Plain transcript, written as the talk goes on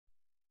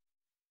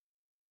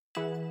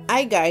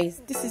Hi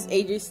guys, this is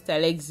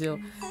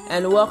Telexio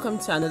and welcome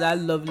to another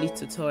lovely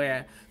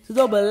tutorial.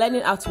 Today we'll be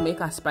learning how to make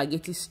a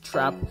spaghetti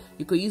strap.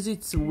 You could use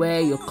it to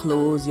wear your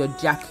clothes, your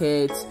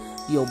jacket,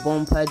 your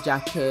bumper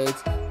jacket,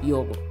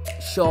 your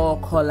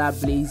short collar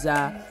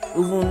blazer,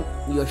 even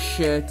your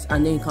shirt,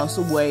 and then you can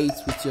also wear it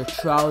with your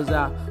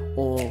trouser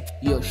or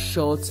your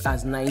shorts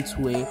as night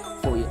wear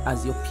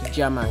as your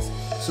pajamas.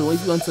 So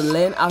if you want to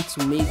learn how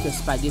to make a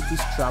spaghetti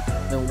strap,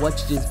 then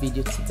watch this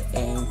video to the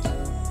end.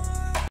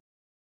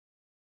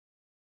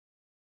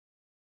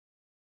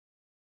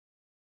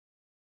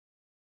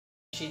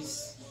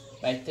 Inches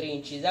by 3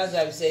 inches. That's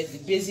why we said the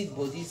basic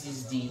bodies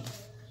is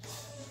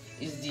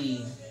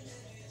the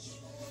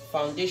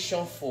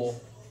foundation for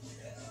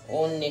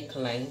all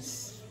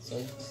necklines. So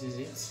this is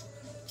it.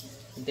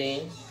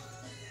 Then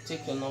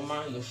take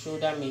your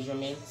shoulder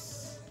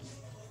measurements,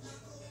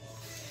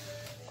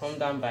 come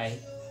down by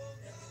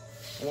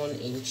 1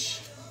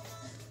 inch,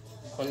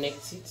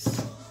 connect it,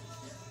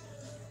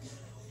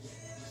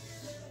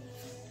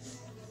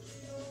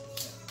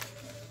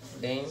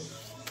 then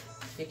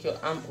take your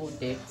armhole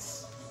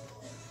depth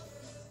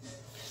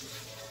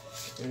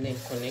and then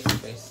connect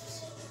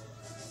first.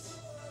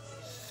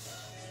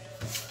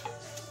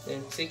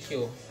 Then take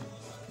your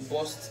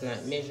bust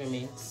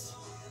measurements.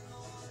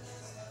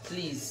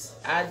 Please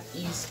add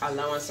ease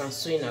allowance and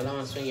sewing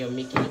allowance when you're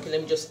making. Okay,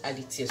 let me just add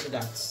it here so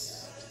that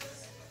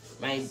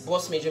my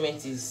bust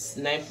measurement is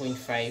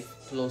 9.5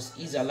 plus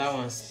ease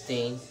allowance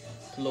 10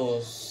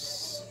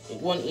 plus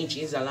 1 inch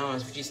ease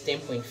allowance, which is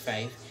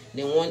 10.5.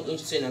 Then 1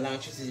 inch sewing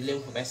allowance, which is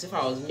 11.5. So if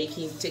I was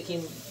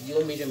taking the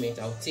whole measurement,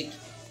 I'll take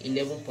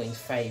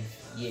 11.5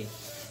 here.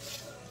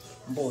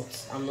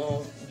 But I'm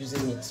not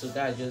using it, so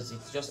that's just it.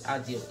 Just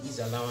add your ease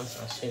allowance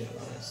and sewing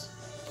allowance.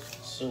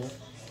 So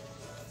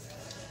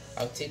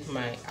I'll take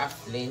my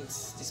half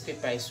length. This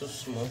paper is so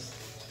small.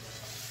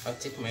 I'll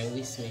take my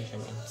waist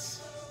measurement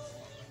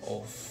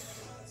of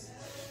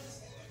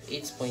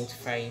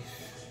 8.5.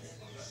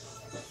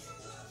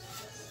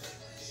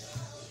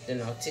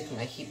 Then I'll take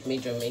my hip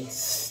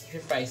measurements.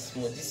 Paper is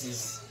small. This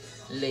is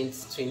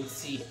length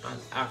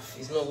 20.5.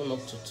 It's not even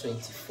up to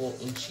 24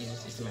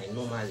 inches. This is my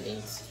normal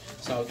length.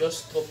 So I'll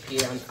just stop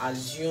here and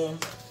assume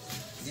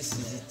this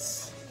is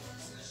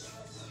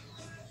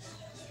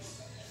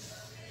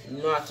it. You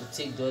know how to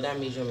take the other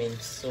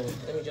measurements. So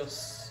let me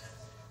just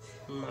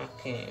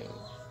mark 9.5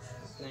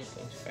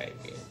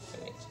 here.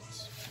 Connect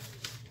it.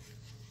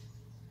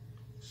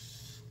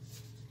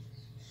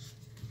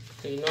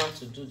 So you know how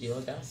to do the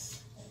others.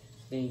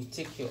 Then you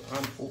take your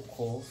armhole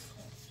curve,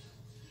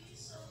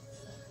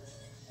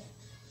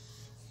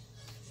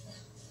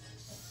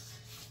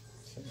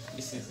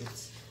 this is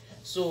it.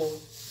 So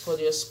for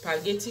your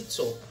spaghetti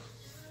top,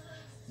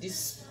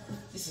 this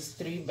is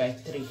 3 by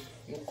 3.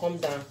 You come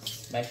down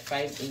by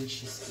 5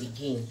 inches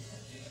again.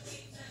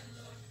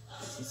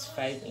 This is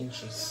 5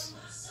 inches.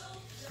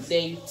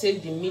 Then you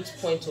take the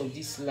midpoint of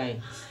this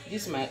line.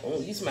 This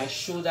is my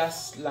shoulder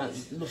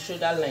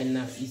line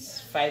now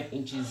is 5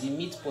 inches. The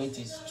midpoint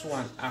is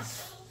 2.5.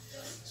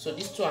 So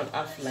this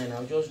 2.5 line,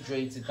 I'll just draw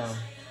it down.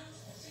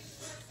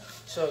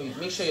 So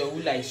make sure your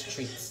ruler is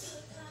straight.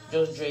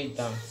 Just draw it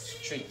down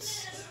straight.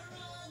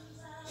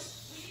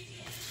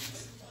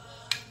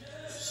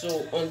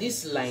 So on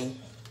this line,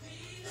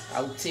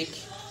 I'll take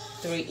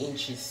 3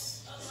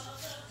 inches.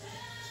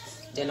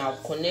 Then I'll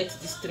connect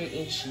this 3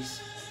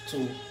 inches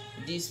to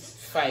this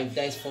 5.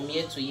 That is from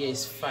here to here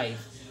is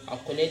 5. I'll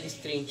connect these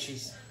 3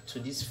 inches to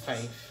this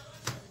 5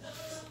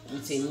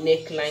 with a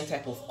neckline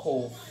type of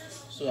curve.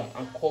 So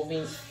I'm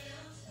curving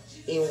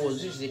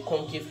inwards, which is a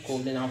concave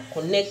curve. Then I'll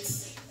connect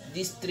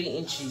this 3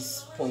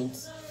 inches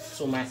point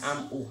to my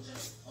armhole.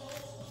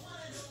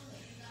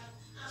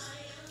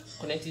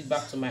 Connect it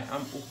back to my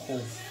armhole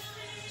curve.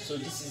 So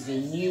this is the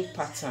new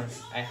pattern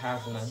I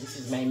have now. This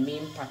is my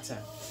main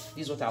pattern.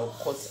 This is what I will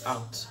cut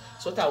out.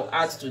 So what I will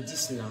add to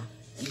this now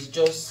is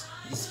just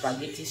the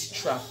spaghetti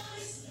strap,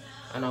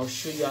 and I'll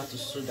show you how to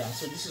sew that.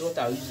 So this is what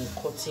I'll use in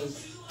cutting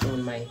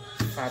on my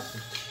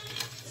fabric.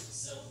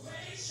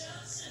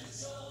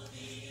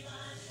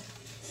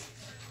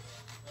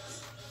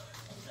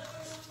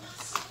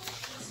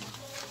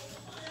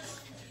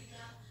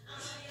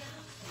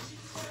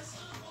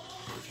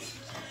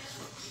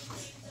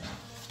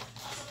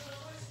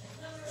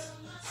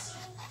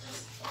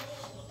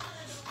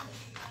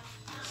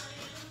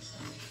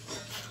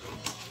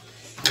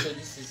 So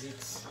this is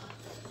it.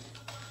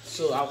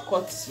 So I'll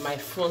cut my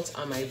front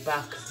and my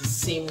back the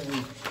same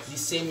way, the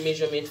same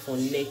measurement for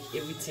neck,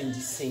 everything the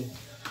same.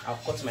 I'll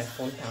cut my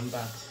front and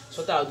back.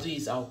 So what I'll do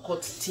is I'll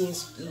cut thin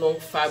long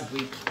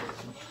fabric,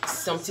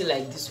 something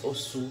like this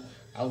also.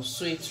 I'll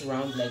sew it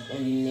around like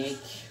on the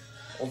neck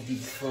of the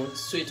front,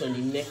 sew it on the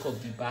neck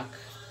of the back.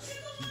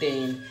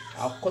 Then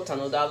I'll cut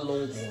another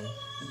long one.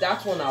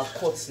 That one I'll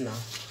cut now.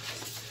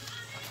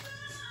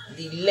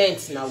 The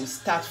length now we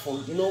start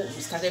from,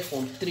 we started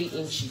from 3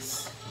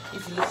 inches.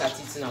 If you look at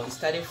it now, we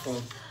started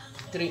from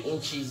 3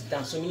 inches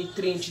down. So meaning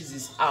 3 inches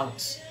is out.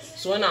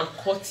 So when I'm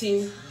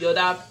cutting the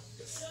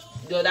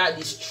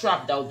the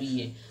strap that will be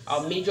here,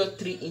 I'll measure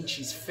 3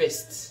 inches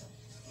first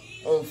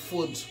on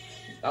fold.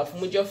 I'll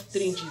measure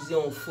 3 inches here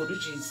on fold,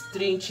 which is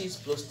 3 inches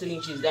plus 3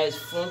 inches. That is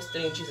front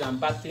 3 inches and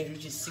back 3 inches,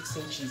 which is 6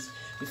 inches.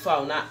 Before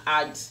I'll now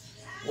add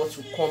what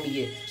will come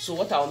here. So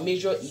what I'll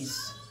measure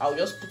is, I'll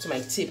just put my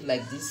tape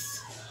like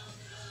this,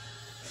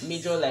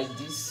 measure like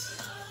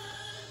this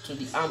to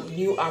the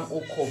new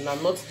armhole curve. Now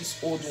not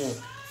this old one.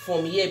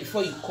 From here,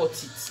 before you cut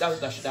it, that's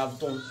what I should have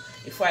done.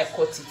 Before I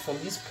cut it, from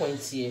this point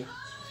here,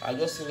 I'll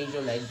just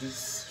measure like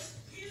this.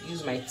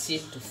 Use my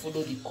tape to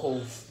follow the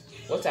curve.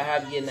 What I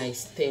have here now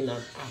is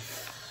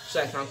 10.5.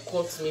 So I can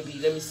cut maybe,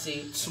 let me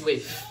say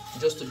 12,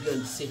 just to be on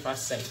the safer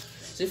side.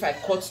 So if I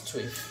cut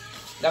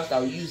 12, that's what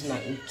I'll use now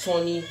in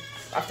turning.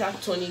 After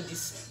turning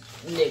this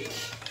neck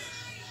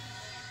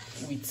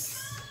with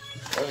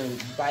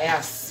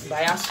bias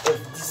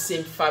of the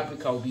same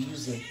fabric I'll be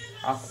using,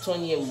 I'll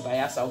turn here with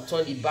bias. I'll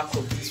turn the back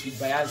of this with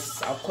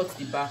bias. I'll cut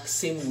the back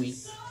same way,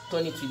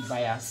 turn it with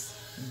bias.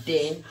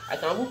 Then I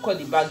can even cut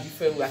the back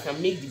different way. I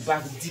can make the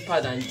back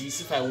deeper than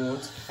this if I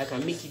want. I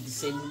can make it the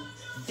same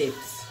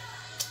depth.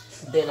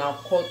 Then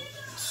I'll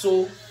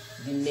sew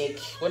the neck.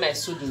 When I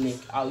sew the neck,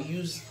 I'll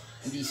use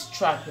the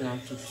strap now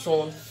to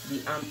turn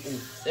the armhole.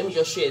 Let me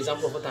just show you an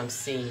example of what I'm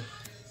saying.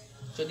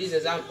 So this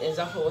is an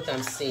example of what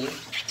I'm saying.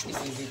 This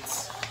is it.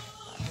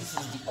 This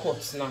is the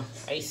cut now.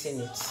 Are you seeing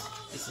it?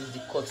 This is the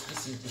cut.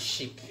 This is the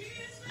shape.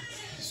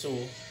 So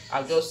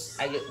I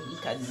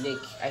look at the neck.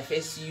 I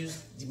first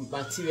use the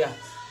material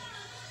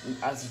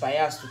as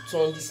bias to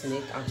turn this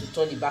neck and to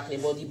turn the back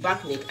neck. But the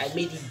back neck, I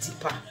made it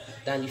deeper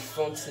than the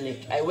front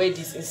neck. I wear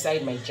this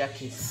inside my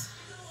jacket,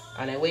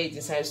 and I wear it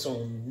inside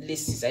some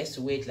laces. I used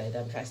to wear it like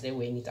that because I started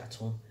wearing it at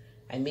home.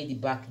 I made the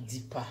back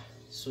deeper,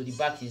 so the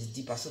back is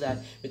deeper, so that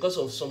because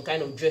of some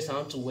kind of dress I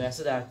want to wear,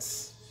 so that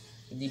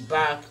the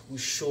back will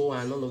show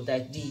and all of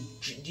that.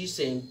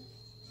 This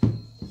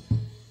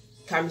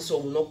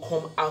camisole will not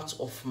come out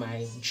of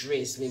my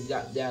dress. Maybe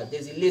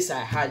there's a lace I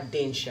had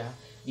then,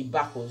 the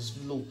back was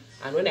low,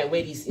 and when I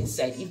wear this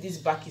inside, if this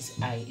back is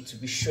high, it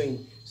will be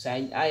showing. So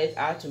I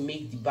had to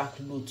make the back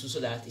low too, so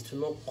that it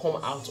will not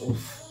come out of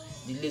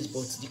the lace,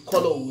 but the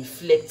color will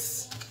reflect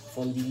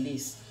from the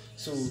lace.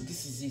 So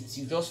this is it.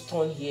 You just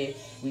turn here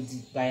with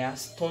the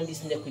bias, turn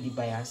this neck with the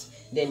bias,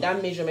 then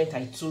that measurement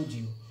I told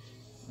you,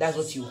 that's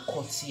what you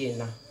cut here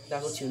now.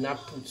 That's what you now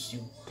put. You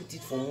put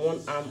it from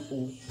one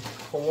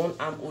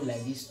armhole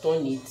like this,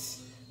 turn it,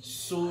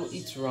 sew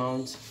it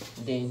round,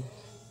 then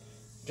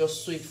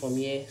just sew it from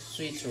here,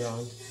 sew it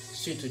around,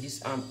 sew it to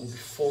this armhole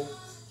before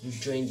you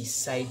join the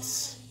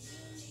sides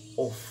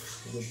of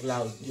your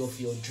blouse, of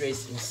your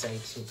dress inside.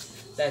 So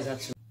that is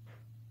actually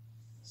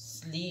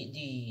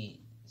the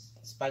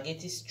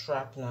spaghetti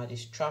strap. Now the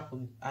strap will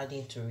be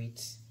adding to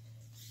it.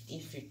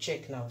 If you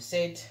check now,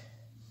 said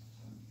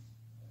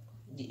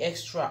the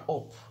extra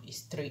up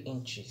is 3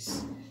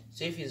 inches.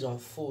 So if it's on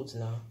fold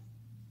now,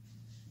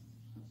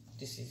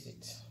 this is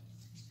it.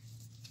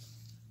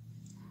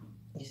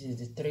 This is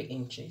the 3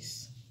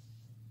 inches.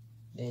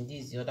 Then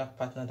this is the other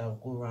partner that will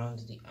go around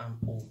the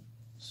armhole.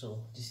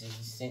 So this is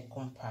the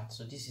second part.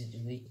 So this is the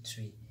way it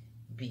will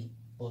be,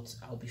 but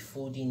I'll be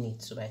folding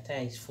it. So by the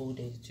time it's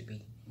folded, it will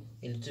be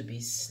a little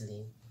bit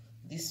slim.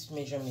 This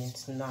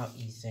measurement now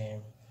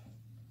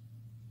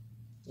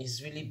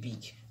is really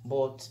big,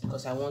 but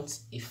because I want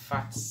a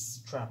fat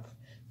strap.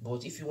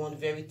 But if you want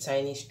very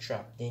tiny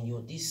strap,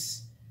 then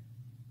this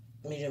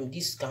measurement,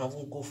 this can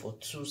even go for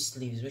 2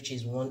 sleeves, which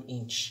is 1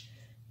 inch.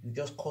 You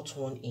just cut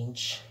 1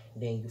 inch,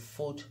 then you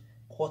fold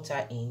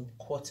quarter in,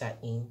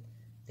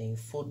 then you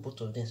fold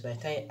both of them. So by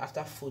the time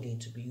after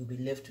folding you'll be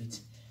left with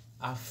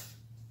half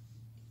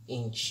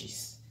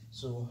inches.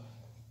 So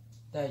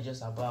that is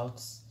just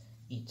about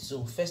it.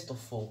 So first of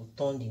all,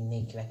 we'll turn the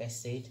neck. Like I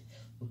said,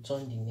 we'll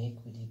turn the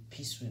neck with the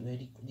piece we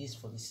already, this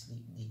for the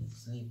sleeve.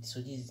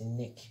 So this is the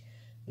neck.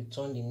 We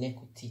turn the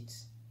neck with it.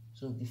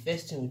 So the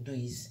first thing we do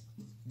is,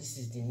 this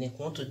is the neck.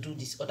 We want to do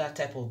this other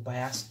type of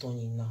bias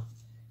turning now.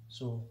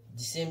 So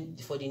the same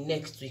for the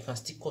neck too, you can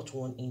still cut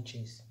 1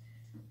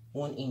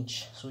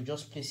 inch. So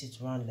just place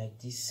it around like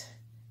this.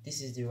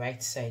 This is the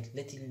right side.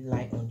 Let it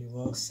lie on the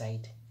wrong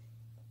side.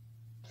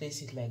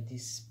 Place it like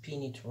this,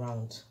 pin it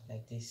round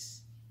like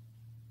this.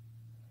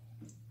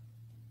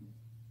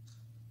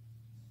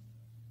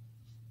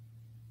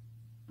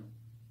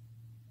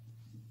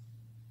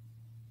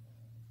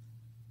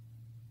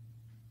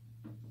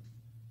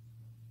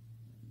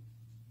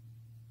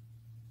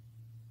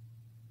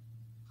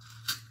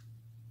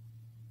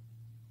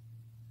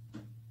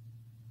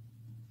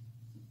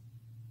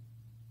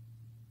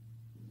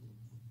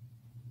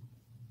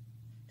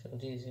 So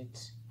this is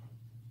it.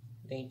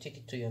 Then you take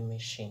it to your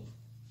machine.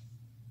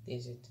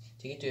 This is it.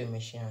 Take it to your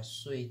machine and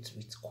sew it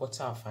with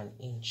 1/4 of an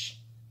inch.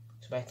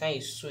 So by the time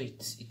you sew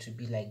it, it will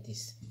be like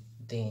this.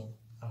 Then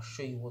I'll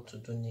show you what to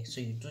do next.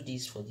 So you do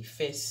this for the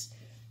first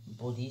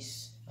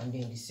bodies, and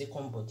then the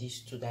second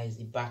bodies too. That is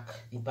the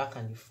back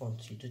and the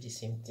front. You do the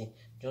same thing.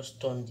 Just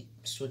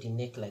sew the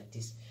neck like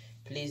this.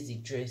 Place the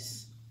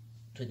dress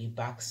to the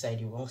back side,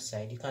 the wrong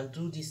side. You can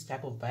do this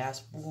type of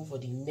bias even for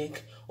the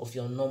neck of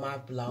your normal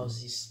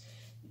blouses.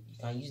 You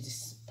can use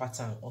this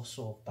pattern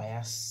also of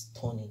bias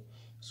turning.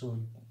 So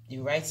the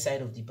right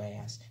side of the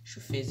bias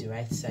should face the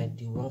right side,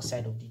 the wrong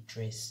side of the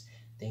dress.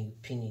 Then you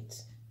pin it.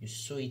 You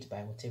sew it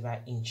by whatever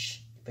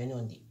inch, depending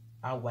on the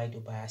how wide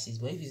your bias is.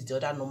 But if it's the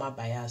other normal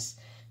bias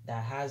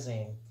that has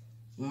a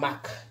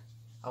mark,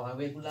 our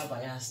regular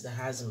bias that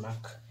has a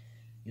mark,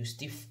 you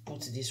still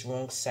put this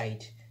wrong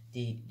side.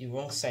 The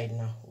wrong side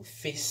now will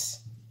face,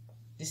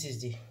 this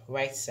is the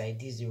right side,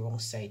 this is the wrong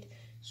side.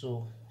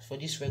 So for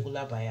this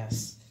regular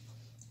bias,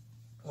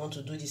 I want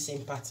to do the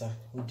same pattern.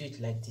 We do it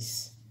like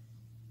this.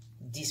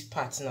 This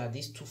part now,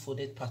 this two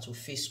folded part will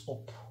face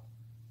up.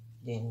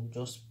 Then we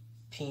just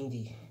pin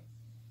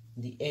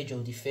the edge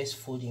of the first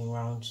folding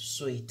round,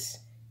 sew it.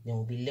 Then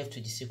we'll be left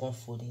with the second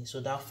folding. So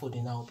that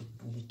folding now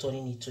we'll be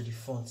turning it to the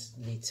front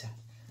later.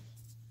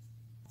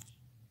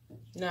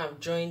 Now I've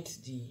joined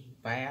the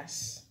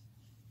bias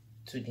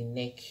to the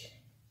neck.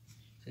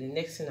 So the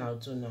next thing I'll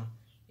do now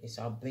is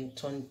I'll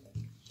turn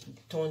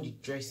the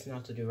dress now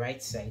to the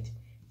right side.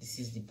 This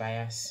is the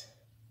bias.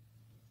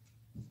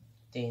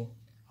 Then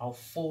I'll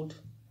fold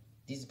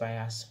this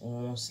bias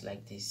once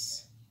like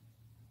this.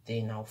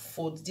 Then I'll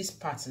fold this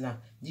part now,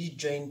 this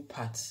joint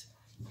part.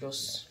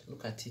 Just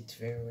look at it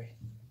very well.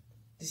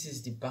 This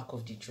is the back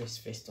of the dress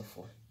first of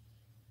all.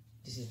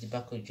 This is the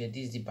back of the dress.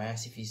 This is the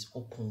bias if it's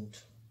opened.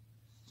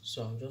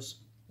 So I'll just,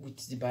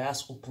 with the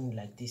bias open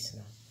like this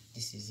now,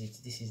 this is it.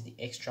 This is the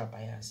extra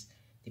bias,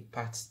 the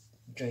parts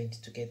joined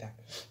together.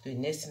 So the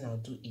next thing I'll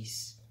do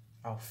is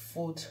I'll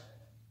fold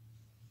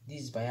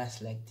this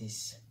bias like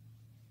this.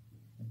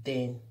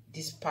 Then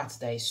this part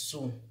that is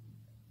sewn,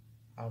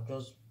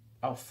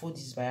 I'll fold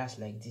this bias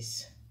like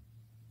this.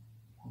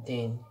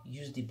 Then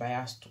use the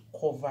bias to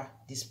cover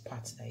this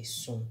part that is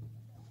sewn.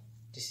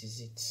 This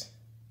is it.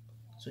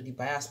 So the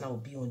bias now will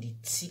be on the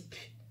tip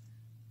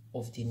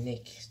of the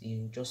neck.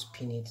 You just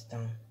pin it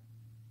down.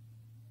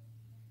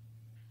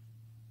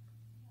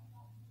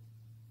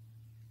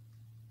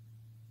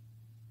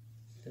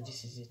 So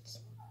this is it.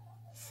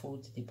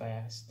 Fold the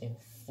bias, then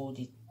fold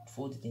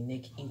the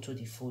neck into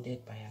the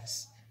folded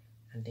bias,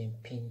 and then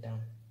pin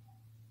down.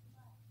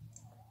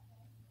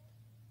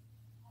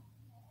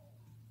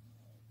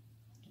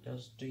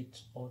 Just do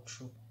it all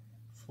through.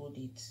 Fold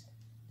it,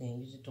 then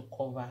use it to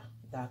cover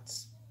that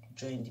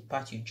join, the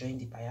part you join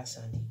the bias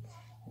and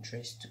the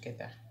dress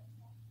together.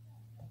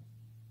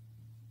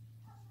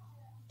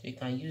 So you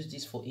can use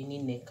this for any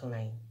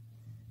neckline.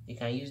 You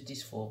can use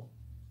this for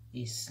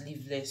a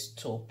sleeveless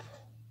top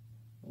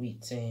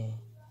with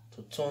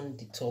to turn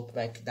the top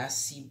like that,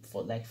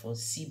 for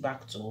C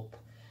back top.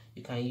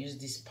 You can use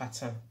this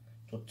pattern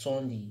to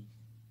turn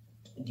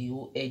the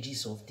whole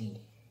edges of the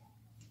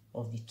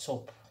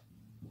top.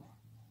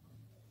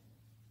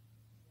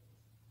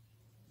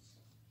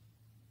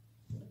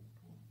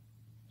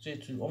 So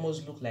it will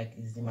almost look like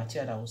it's the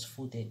material that was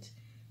folded,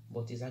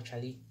 but it's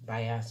actually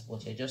bias,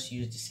 but I just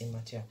use the same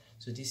material.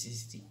 So this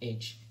is the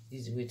edge.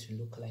 This is the way to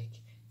look like.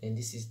 Then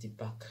this is the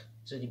back.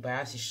 So the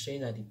bias is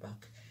showing at the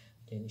back,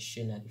 then it's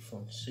showing at the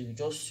front. So you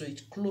just sew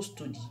it close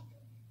to the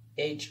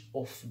edge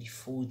of the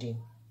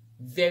folding,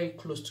 very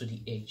close to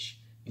the edge.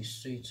 You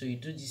sew it. So you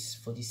do this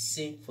for the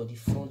same for the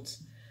front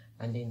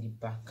and then the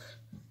back.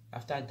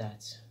 After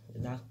that,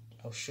 now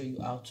I'll show you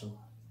how to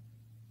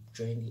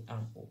join the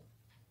armhole.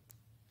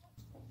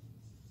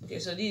 Okay,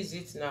 so this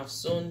is it. Now I've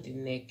sewn the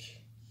neck.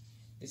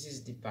 This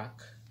is the back.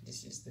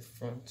 This is the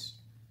front.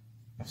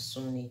 I've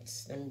sewn it.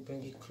 Let me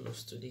bring it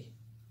close to the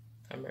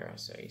camera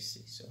so you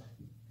see. So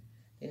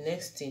the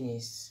next thing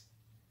is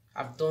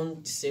I've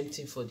done the same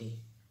thing for the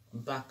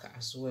back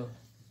as well,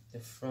 the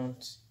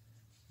front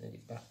and the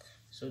back.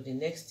 So the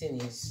next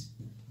thing is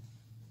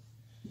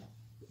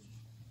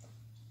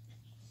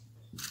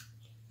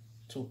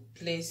to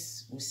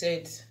place, we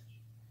said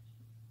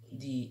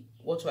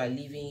what we are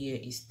leaving here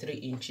is 3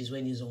 inches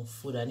when it's on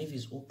fold, and if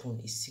it's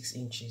open it's 6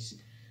 inches.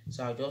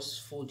 So I'll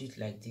just fold it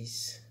like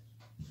this,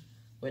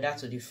 whether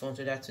to the front,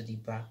 whether to the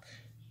back.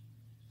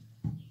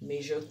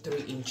 Measure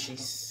 3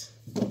 inches.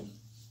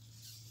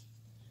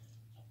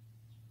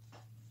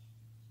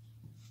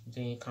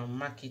 Then you can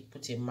mark it,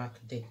 put a mark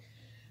there,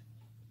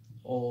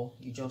 or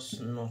you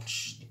just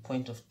notch the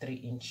point of 3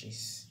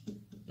 inches,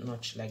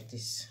 notch like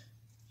this,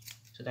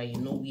 so that you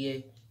know where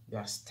you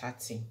are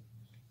starting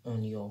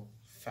on your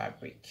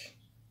fabric.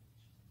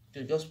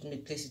 So just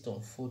place it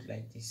on fold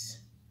like this,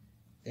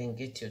 then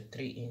get your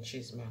 3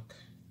 inches mark,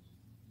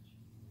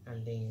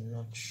 and then you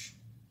notch.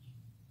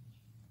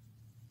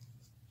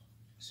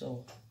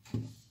 So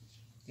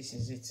this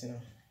is it now.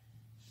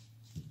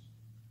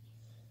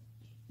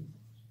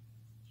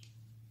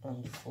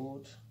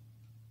 Unfold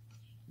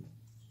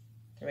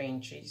 3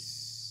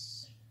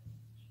 inches.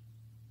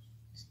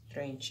 It's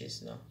 3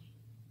 inches now.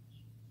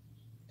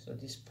 So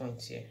this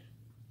point here,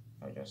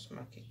 I'll just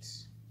mark it.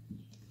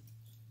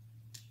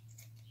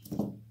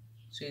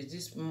 So it's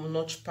this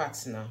notch part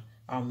now.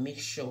 I'll make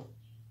sure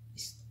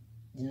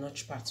the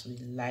notch part will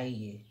lie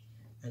here,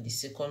 and the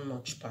second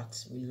notch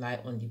part will lie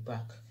on the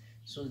back.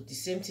 So the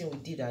same thing we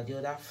did at the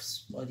other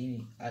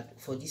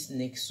for this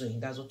next sewing,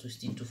 that's what we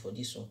still do for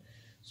this one.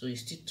 So you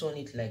still turn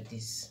it like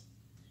this,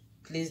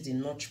 place the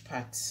notch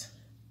part,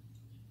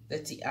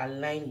 let it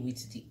align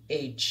with the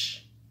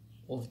edge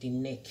of the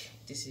neck.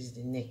 This is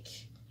the neck.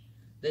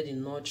 Let the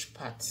notch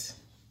part,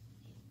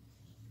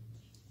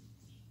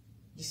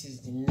 this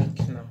is the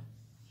neck now,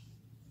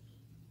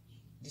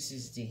 this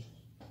is the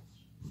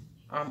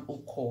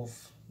armhole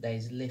curve that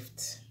is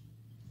left.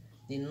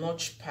 The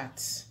notch part,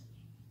 this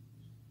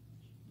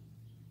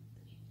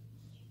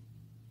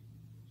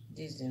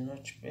is the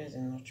notch. Where's the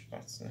notch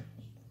part now?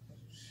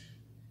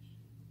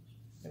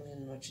 Let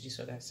me notch this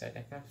other side.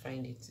 I can't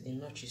find it. The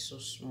notch is so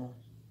small,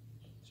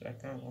 so I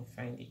can't even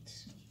find it.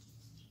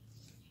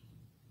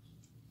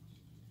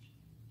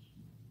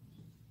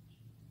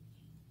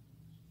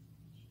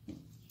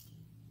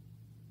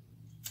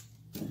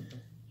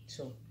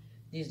 So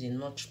this is the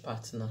notch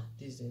part now.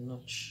 This is the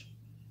notch.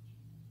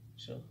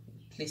 So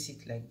place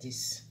it like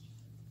this,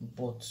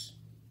 but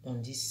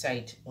on this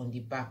side, on the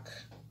back,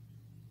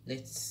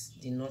 let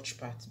the notch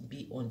part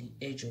be on the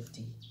edge of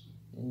the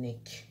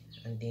neck,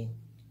 and then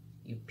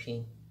you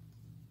pin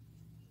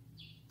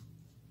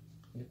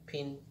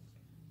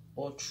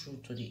all through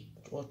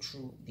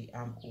the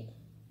armhole.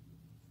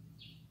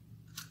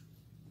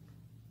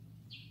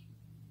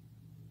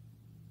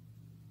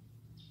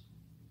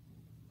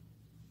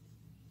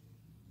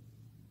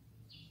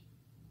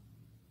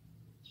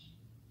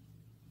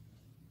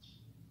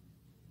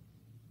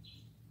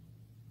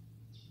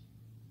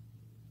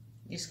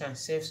 This can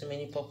serve so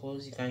many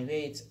purposes. You can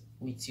wear it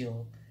with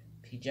your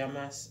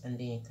pajamas, and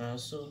then you can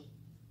also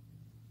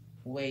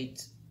wear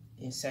it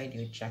inside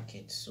your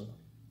jacket. So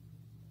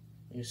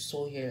you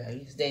sew here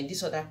like this. Then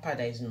this other part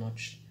that is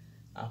notched,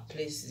 I'll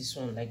place this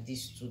one like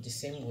this too, the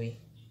same way.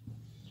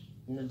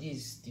 You know, this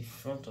is the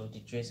front of the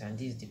dress and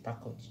this is the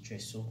back of the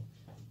dress, so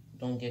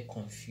don't get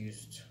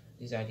confused.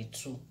 These are the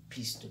two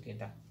pieces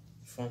together,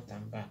 front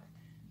and back.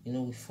 You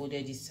know, we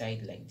folded this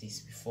side like this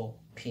before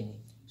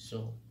pinning,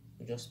 so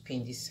we just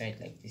pin this side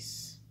like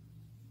this.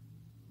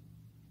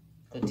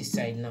 Because this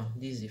side now,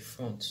 this is the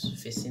front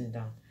facing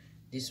down.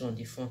 This one,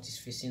 the front is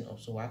facing up,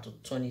 so we have to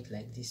turn it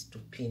like this to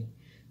pin.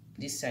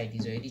 This side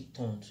is already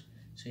turned,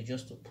 so you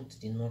just to put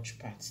the notch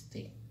part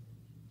there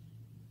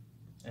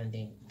and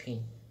then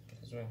pin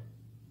as well.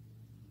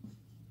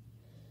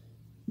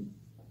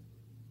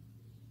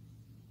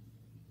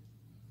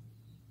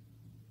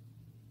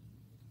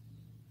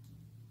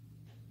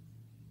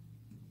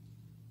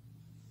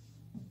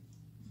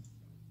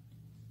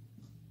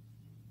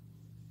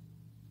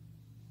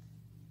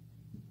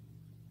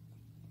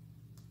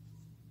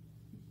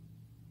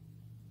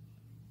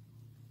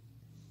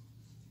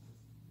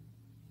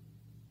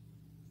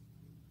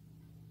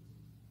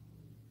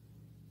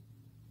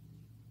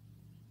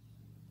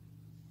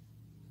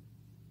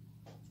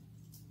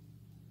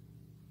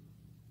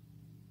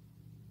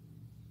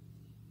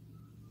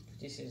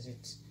 This is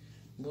it.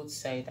 Both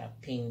sides are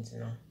pinned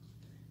now.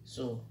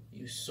 So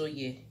you sew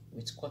here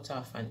with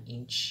 1/4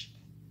 inch.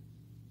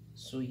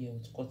 Sew here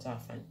with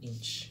 1/4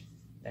 inch.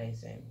 That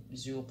is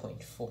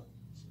 0.4.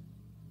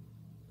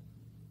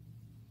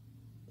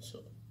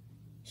 So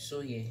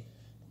sew here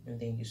and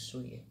then you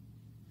sew here.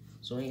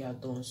 So when you are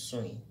done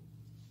sewing,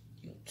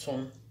 you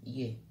turn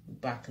here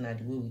back now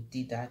the way we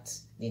did that,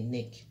 the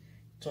neck.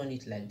 Turn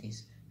it like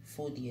this.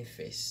 Fold here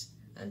first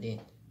and then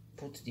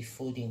put the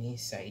folding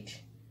inside.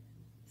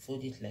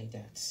 Fold it like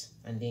that,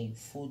 and then you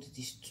fold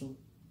these two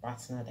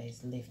parts now that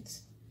is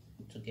left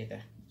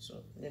together.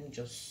 So let me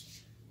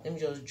just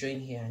join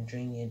here and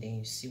join here, then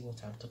you see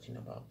what I'm talking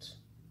about.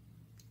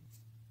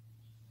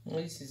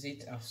 Well, this is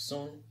it. I've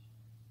sewn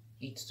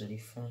it to the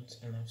front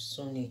and I've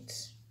sewn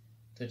it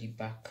to the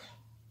back.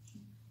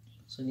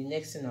 So the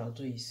next thing I'll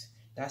do is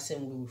that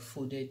same way we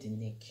folded the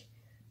neck,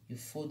 you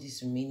fold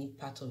this remaining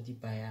part of the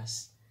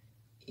bias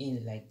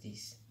in like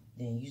this,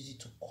 then use it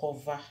to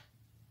cover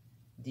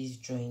this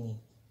joining.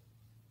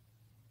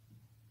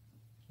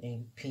 Then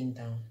you pin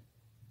down.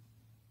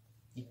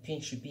 The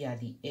pin should be at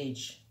the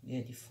edge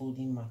where the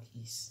folding mark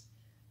is.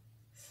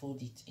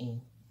 Fold it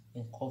in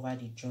and cover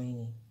the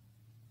joining.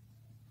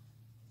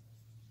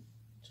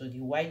 So the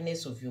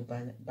wideness of your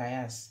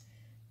bias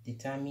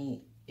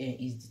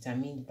is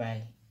determined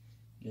by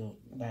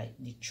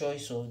the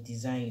choice of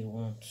design you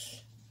want.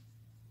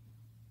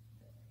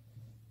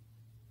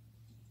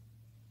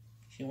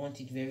 If you want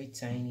it very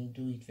tiny,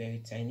 do it very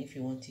tiny. If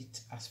you want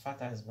it as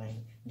fat as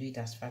mine, do it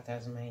as fat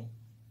as mine.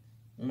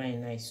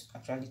 Mine is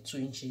actually 2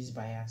 inches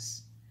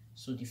bias,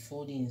 so the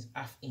folding is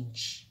 1/2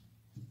 inch.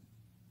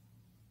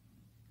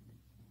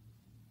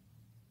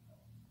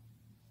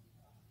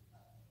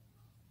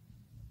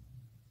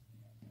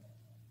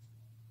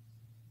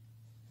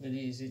 This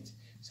is it.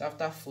 So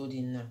after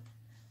folding now,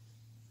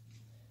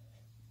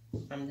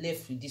 I'm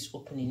left with this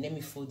opening. Let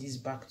me fold this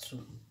back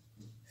too.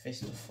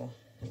 First of all,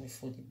 let me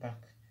fold it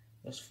back.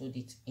 Just fold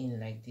it in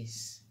like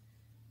this,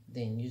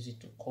 then use it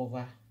to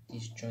cover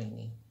this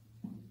joining.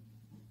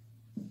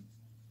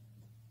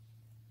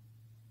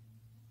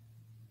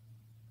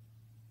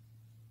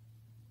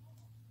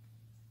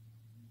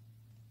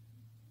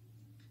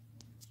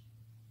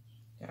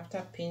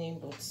 after pinning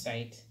both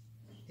sides,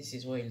 this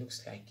is what it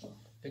looks like.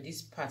 But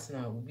this part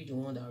now will be the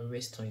one that will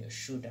rest on your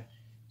shoulder.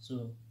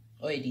 So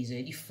already is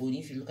already folding.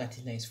 If you look at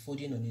it now, it's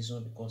folding on its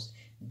own because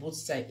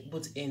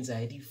both ends are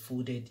already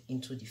folded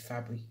into the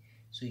fabric.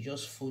 So you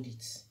just fold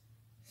it,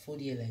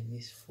 fold here like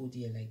this, fold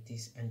here like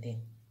this, and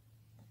then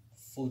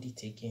fold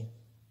it again.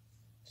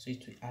 So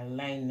it will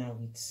align now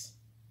with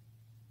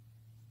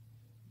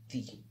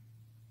the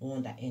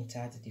one that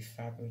entered the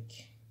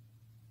fabric.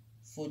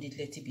 Fold it,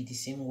 let it be the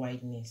same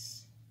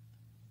wideness.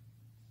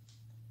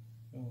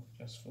 No,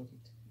 just fold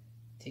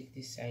it. Take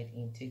this side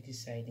in, take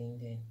this side in,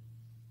 then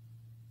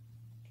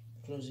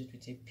close it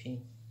with a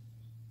pin.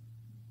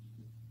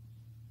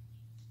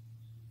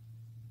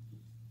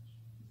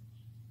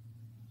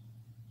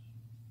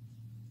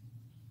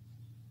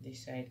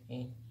 This side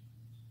in,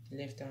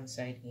 left hand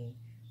side in,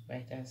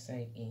 right hand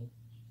side in,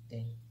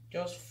 then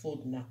just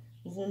fold now.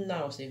 Even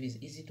now it's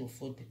easy to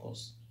fold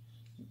because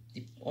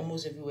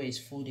almost everywhere is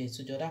folded,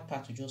 so the other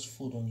part will just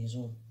fold on its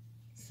own,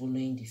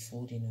 following the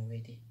folding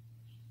already.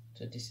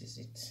 So this is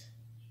it.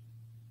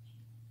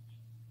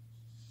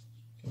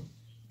 Okay,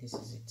 this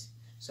is it.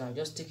 So I'll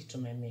just take it to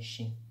my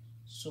machine,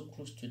 so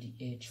close to the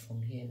edge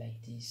from here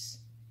like this,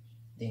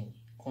 then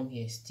come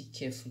here, stick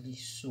carefully,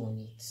 sew on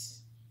it,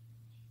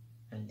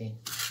 and then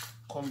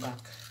come back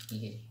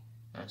here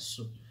and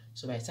sew.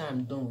 So by the time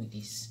I'm done with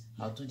this,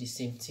 I'll do the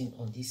same thing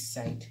on this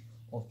side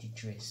of the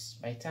dress.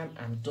 By the time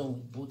I'm done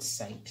with both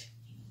sides,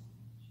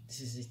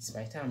 this is it.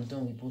 By the time I'm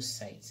done with both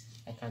sides,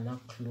 I can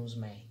now close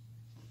my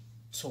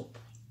top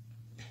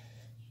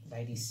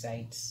by the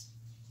sides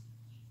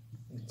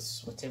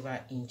with whatever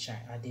inch I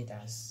added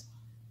as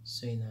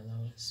sewing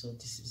allowance. So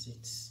this is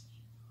it.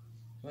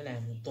 When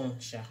I'm done,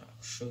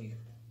 I'll show you.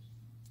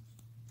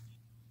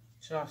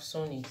 So I've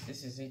sewn it.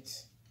 This is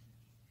it.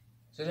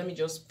 So let me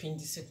just pin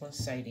the second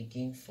side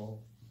again for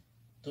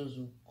those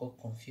who got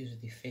confused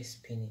with the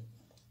first pinning.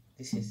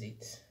 This is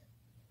it.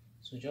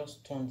 So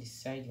just turn the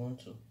side you want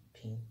to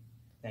pin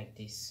like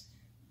this,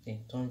 then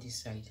turn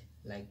this side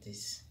like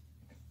this.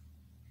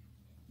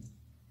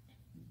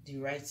 The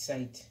right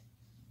side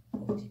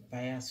of the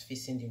bias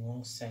facing the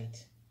wrong side.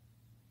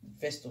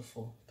 First of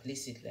all,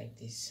 place it like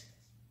this.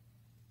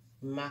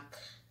 Mark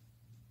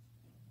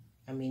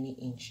how many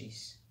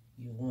inches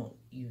you want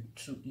you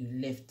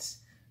left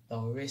that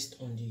will rest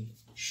on the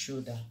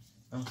shoulder,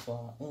 and for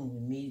our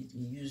own we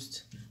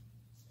used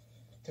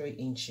 3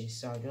 inches,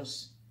 so I'll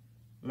just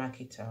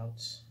mark it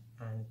out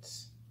and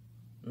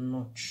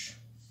notch.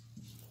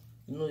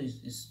 You know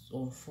it's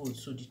on fold,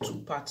 so the 2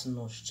 parts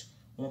notched,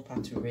 one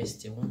part to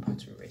rest here, one part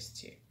to rest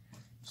here.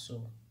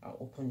 So I'll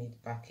open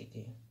it back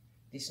again.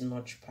 This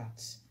notch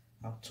part,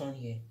 I'll turn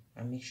here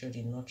and make sure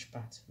the notch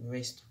part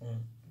rests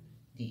on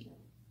the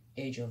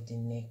edge of the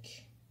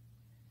neck.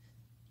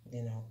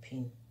 Then I'll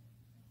pin.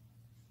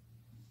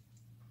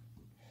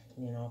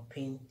 Then I'll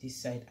pin this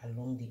side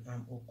along the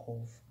armhole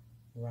curve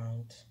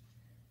round.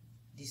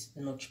 This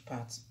notch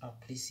part, I'll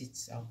place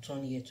it, I'll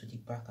turn here to the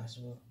back as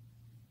well.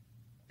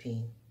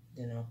 Pin.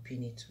 Then I'll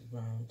pin it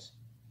round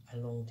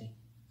along the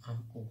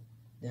armhole.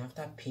 Then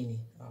after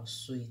pinning, I'll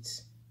sew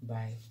it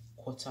by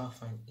 1/4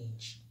 of an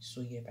inch.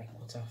 Sew here by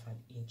 1/4 of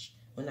an inch.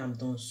 When I'm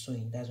done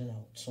sewing, that's when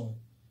I'll turn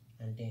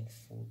and then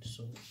fold.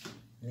 So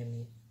let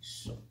me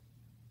sew.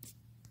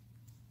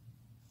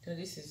 So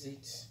this is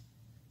it.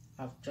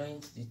 I've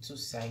joined the 2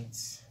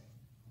 sides.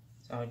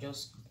 So I'll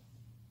just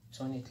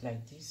turn it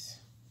like this,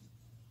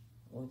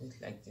 hold it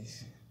like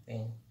this,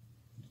 then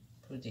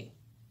put the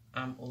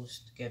armholes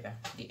together.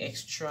 The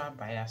extra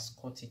bias,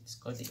 cut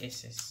the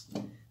excess.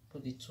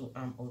 Put the 2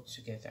 armholes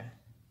together.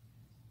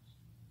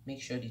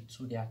 Make sure the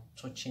 2 they are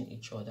touching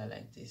each other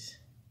like this.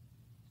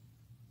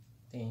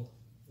 Then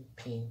you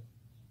pin.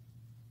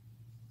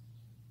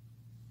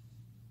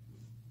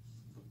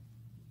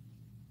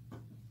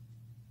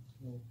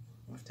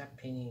 After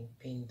pinning,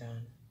 pin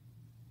down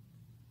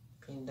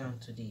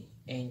to the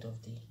end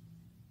of the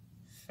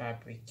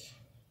fabric,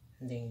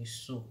 and then you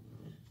sew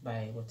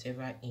by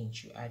whatever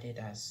inch you added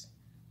as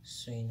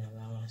sewing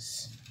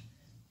allowance.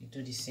 You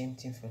do the same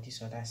thing for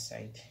this other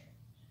side.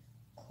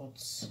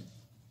 Cut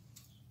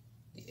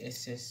the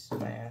excess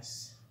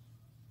bias,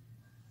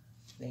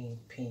 then you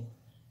pin.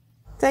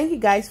 Thank you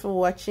guys for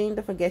watching.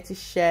 Don't forget to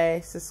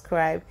share,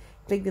 subscribe,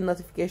 click the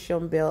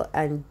notification bell,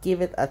 and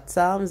give it a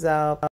thumbs up.